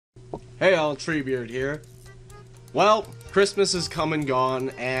Hey all, Trebird here. Well, Christmas is come and gone,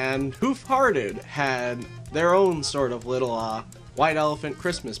 and Hoof Hearted had their own sort of little white elephant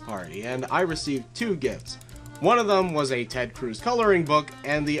Christmas party, and I received two gifts. One of them was a Ted Cruz coloring book,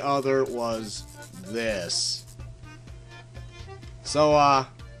 and the other was this. So, I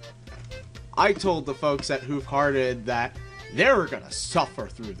told the folks at Hoof Hearted that they were gonna suffer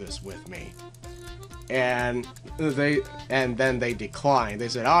through this with me. And then they declined. They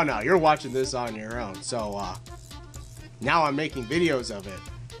said, "Oh no, you're watching this on your own." So now I'm making videos of it.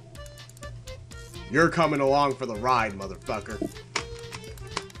 You're coming along for the ride, motherfucker.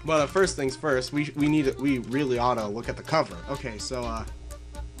 But first things first, we really ought to look at the cover. Okay, so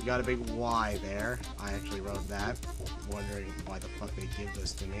you got a big Y there. I actually wrote that, wondering why the fuck they give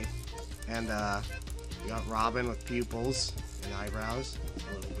this to me. And we got Robin with pupils and eyebrows,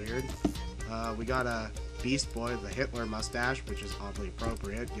 a little weird. We got a Beast Boy with a Hitler mustache, which is oddly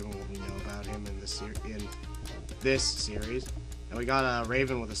appropriate given what we know about him in this series. And we got a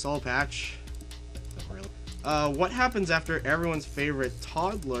Raven with a soul patch. Not really. What happens after everyone's favorite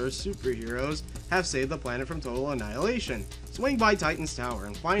toddler superheroes have saved the planet from total annihilation? Swing by Titan's Tower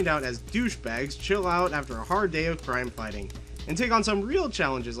and find out as douchebags chill out after a hard day of crime fighting, and take on some real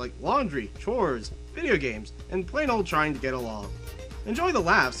challenges like laundry, chores, video games, and plain old trying to get along. Enjoy the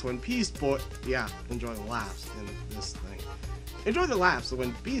laughs when Beast Boy... Yeah, enjoy the laughs in this thing. Enjoy the laughs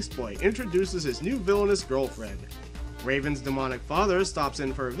when Beast Boy introduces his new villainous girlfriend, Raven's demonic father stops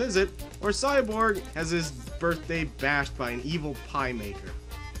in for a visit, or Cyborg has his birthday bashed by an evil pie maker.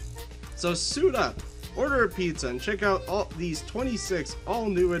 So suit up, order a pizza, and check out all these 26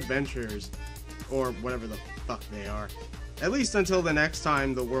 all-new adventures, or whatever the fuck they are. At least until the next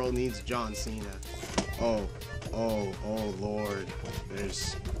time the world needs John Cena. Oh Lord,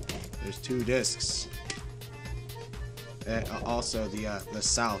 there's two discs. Also the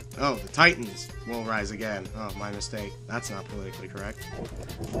South. Oh, the Titans will rise again. Oh, my mistake. That's not politically correct.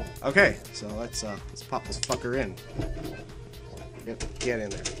 Okay, so let's pop this fucker in. Get in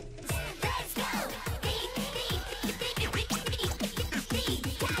there.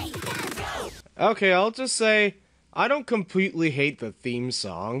 Okay, I'll just say I don't completely hate the theme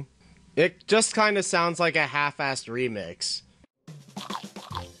song. It just kind of sounds like a half-assed remix.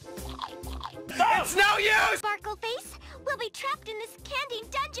 It's no use! Sparkle Face, we'll be trapped in this candy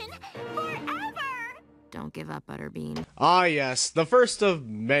dungeon forever! Don't give up, Butterbean. Ah yes, the first of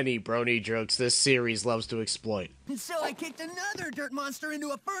many brony jokes this series loves to exploit. So I kicked another dirt monster into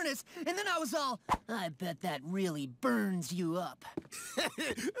a furnace, and then I was all, I bet that really burns you up.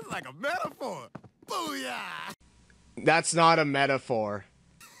 It's like a metaphor. Booyah! That's not a metaphor.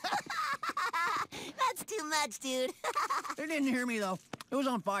 That's too much, dude. They didn't hear me, though. It was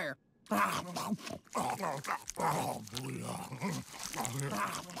on fire.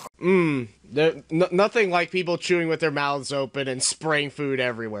 Nothing like people chewing with their mouths open and spraying food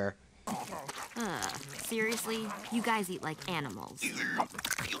everywhere. Seriously? You guys eat like animals.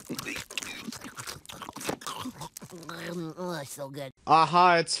 Oh, so good.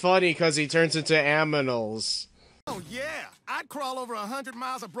 Aha, it's funny because he turns into aminals. Oh yeah, I'd crawl over 100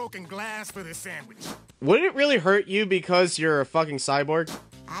 miles of broken glass for this sandwich. Would it really hurt you because you're a fucking cyborg?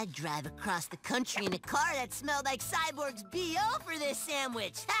 I'd drive across the country in a car that smelled like Cyborg's B.O. for this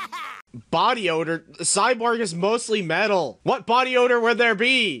sandwich. Body odor? Cyborg is mostly metal. What body odor would there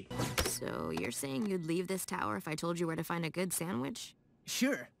be? So you're saying you'd leave this tower if I told you where to find a good sandwich?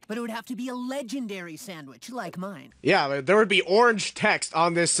 Sure, but it would have to be a legendary sandwich like mine. Yeah, there would be orange text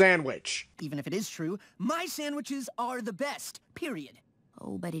on this sandwich. Even if it is true, my sandwiches are the best, period.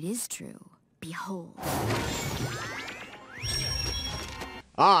 Oh, but it is true. Behold.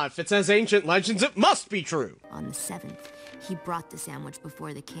 Ah, if it says ancient legends, it must be true. On the 7th, he brought the sandwich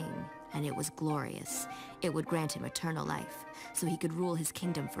before the king, and it was glorious. It would grant him eternal life, so he could rule his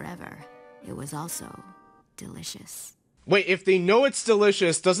kingdom forever. It was also delicious. Wait, if they know it's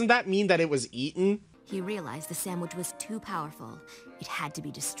delicious, doesn't that mean that it was eaten? He realized the sandwich was too powerful. It had to be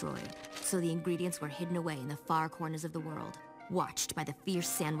destroyed, so the ingredients were hidden away in the far corners of the world, watched by the fierce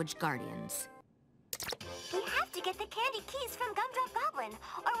sandwich guardians. We have to get the candy keys from Gumdrop Goblin,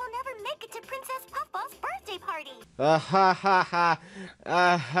 or we'll never make it to Princess Puffball's birthday party.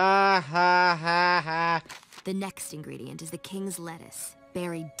 The next ingredient is the king's lettuce,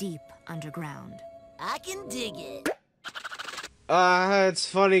 buried deep underground. I can dig it. It's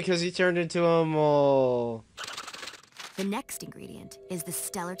funny because he turned into a mole. The next ingredient is the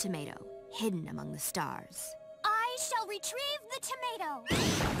stellar tomato, hidden among the stars. I shall retrieve the tomato.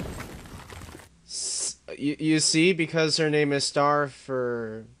 You see, because her name is Star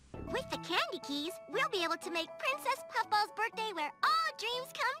for... With the candy keys, we'll be able to make Princess Puffball's birthday where all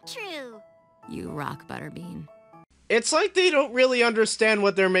dreams come true. You rock, Butterbean. It's like they don't really understand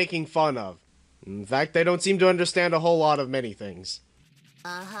what they're making fun of. In fact, they don't seem to understand a whole lot of many things.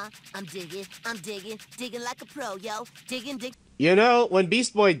 Uh-huh. I'm digging like a pro, yo. Digging. You know, when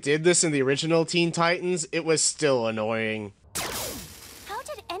Beast Boy did this in the original Teen Titans, it was still annoying. How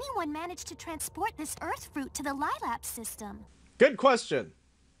did anyone manage to transport this Earth fruit to the Lilac system? Good question.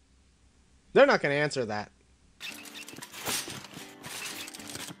 They're not going to answer that.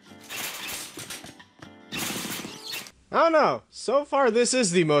 I don't know. So far, this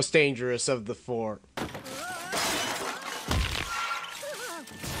is the most dangerous of the four.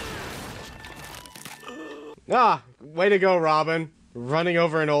 Ah, way to go, Robin. Running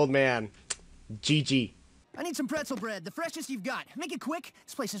over an old man. GG. I need some pretzel bread, the freshest you've got. Make it quick.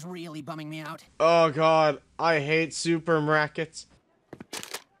 This place is really bumming me out. Oh god, I hate supermarkets.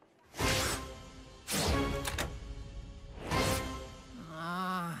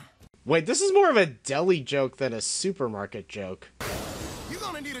 Wait, this is more of a deli joke than a supermarket joke. You're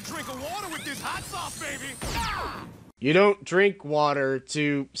gonna need a drink of water with this hot sauce, baby. Ah! You don't drink water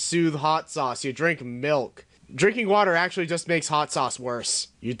to soothe hot sauce, you drink milk. Drinking water actually just makes hot sauce worse.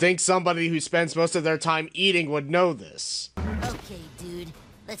 You'd think somebody who spends most of their time eating would know this. Okay, dude.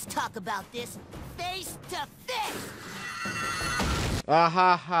 Let's talk about this face to face. Ah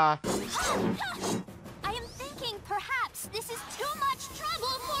ha ha. I am thinking perhaps this is too much trouble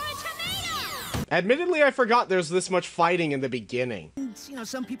for a tomato! Admittedly, I forgot there's this much fighting in the beginning. You know,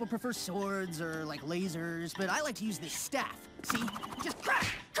 some people prefer swords or, like, lasers, but I like to use this staff. See? Just crack,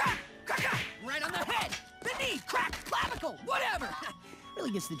 crack, crack, crack, right on the head, the knee, crack, clavicle, whatever.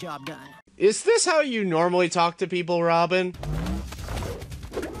 Really gets the job done. Is this how you normally talk to people, Robin?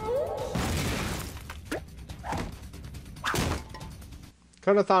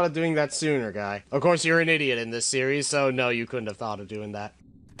 Couldn't have thought of doing that sooner, guy. Of course, you're an idiot in this series, so no, you couldn't have thought of doing that.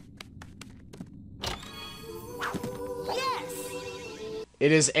 Yes!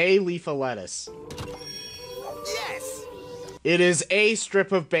 It is a leaf of lettuce. Yes! It is a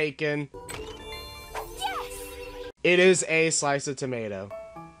strip of bacon. Yes! It is a slice of tomato.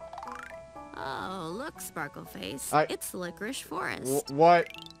 Oh, look, Sparkleface. It's the Licorice Forest. What?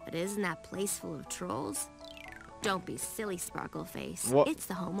 But isn't that place full of trolls? Don't be silly, Sparkleface. What? It's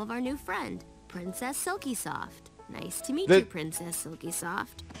the home of our new friend, Princess Silky Soft. Nice to meet you, Princess Silky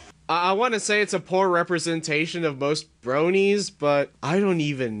Soft. I want to say it's a poor representation of most bronies, but I don't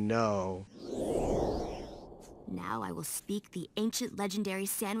even know. Now I will speak the ancient legendary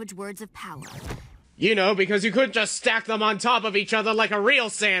sandwich words of power. You know, because you couldn't just stack them on top of each other like a real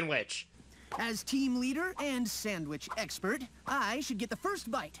sandwich. As team leader and sandwich expert, I should get the first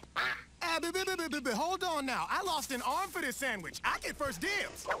bite. Hold on now. I lost an arm for this sandwich. I get first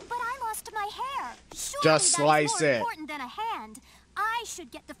dibs. But I lost my hair. Surely Just slice that is more it. important than a hand. I should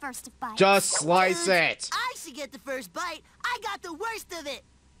get the first bite. Just slice it. I should get the first bite. I got the worst of it.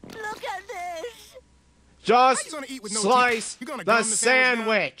 Look at this. Just How you gonna eat with no slice teeth? You gonna the gum the sandwich down?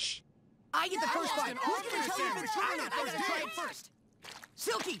 sandwich. I get the first bite. an Who's arm gonna for tell you the to sandwich. try it? I gotta try it first.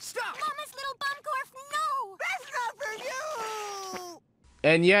 Silky, stop! Mama's little bumcorf, no! That's not for you!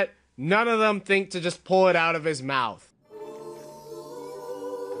 And yet, none of them think to just pull it out of his mouth.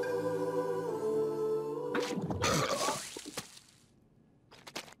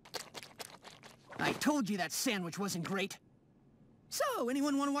 I told you that sandwich wasn't great. So,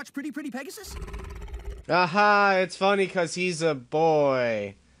 anyone want to watch Pretty Pretty Pegasus? Aha, it's funny because he's a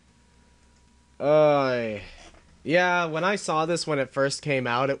boy. Yeah, when I saw this when it first came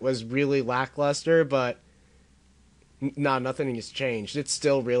out, it was really lackluster, but nothing has changed. It's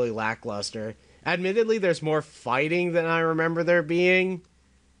still really lackluster. Admittedly, there's more fighting than I remember there being,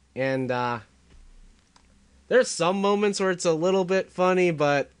 and there's some moments where it's a little bit funny,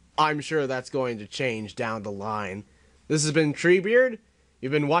 but I'm sure that's going to change down the line. This has been Trebird.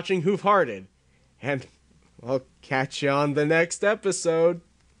 You've been watching Hoof Hearted, and I'll catch you on the next episode.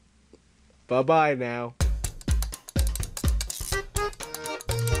 Bye-bye now.